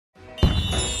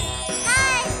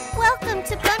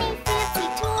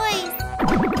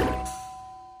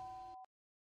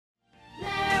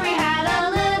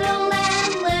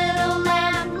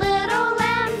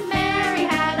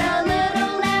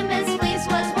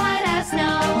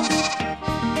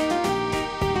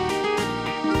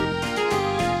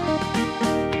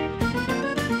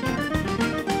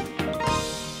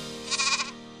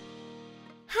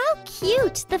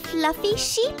fluffy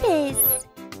sheep is.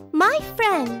 My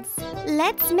friends,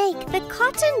 let's make the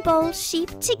cotton ball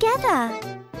sheep together.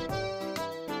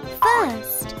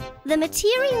 First, the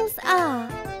materials are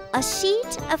a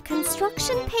sheet of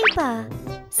construction paper,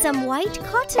 some white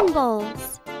cotton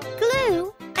balls,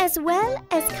 glue, as well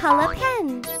as color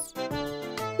pens.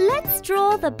 Let's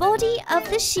draw the body of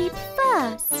the sheep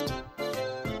first.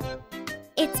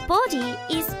 Its body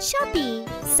is chubby,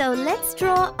 so let's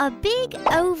draw a big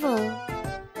oval.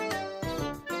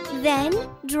 Then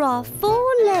draw 4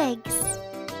 legs.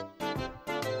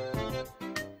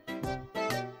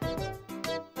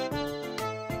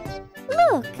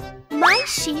 Look, my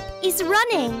sheep is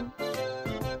running.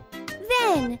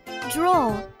 Then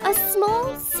draw a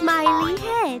small smiley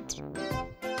head.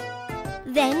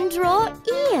 Then draw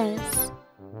ears.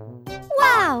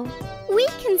 Wow! We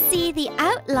can see the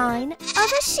outline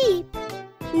of a sheep.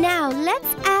 Now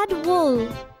let's add wool.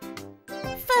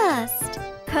 First,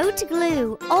 coat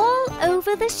glue all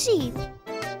over the sheep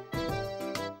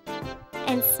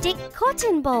and stick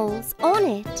cotton balls on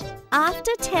it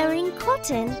after tearing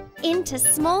cotton into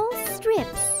small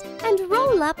strips and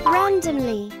roll up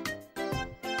randomly.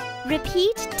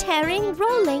 Repeat tearing,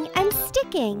 rolling and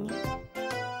sticking.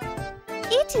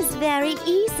 It is very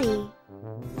easy.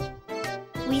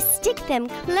 We stick them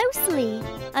closely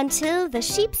until the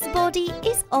sheep's body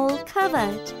is all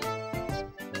covered.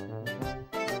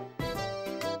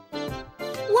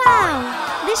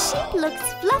 Wow! The sheep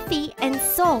looks fluffy and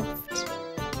soft.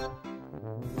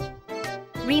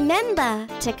 Remember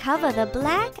to cover the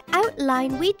black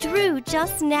outline we drew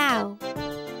just now.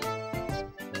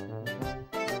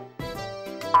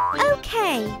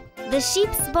 Okay, the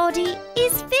sheep's body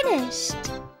is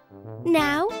finished.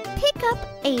 Now pick up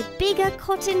a bigger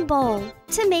cotton ball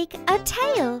to make a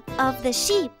tail of the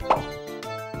sheep.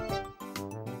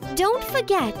 Don't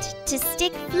forget to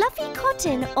stick fluffy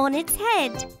cotton on its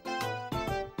head.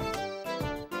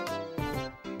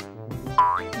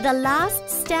 The last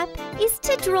step is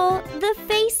to draw the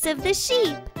face of the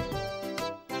sheep.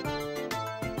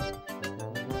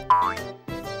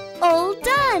 All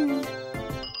done!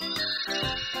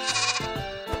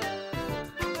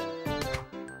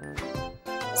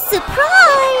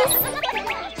 Surprise!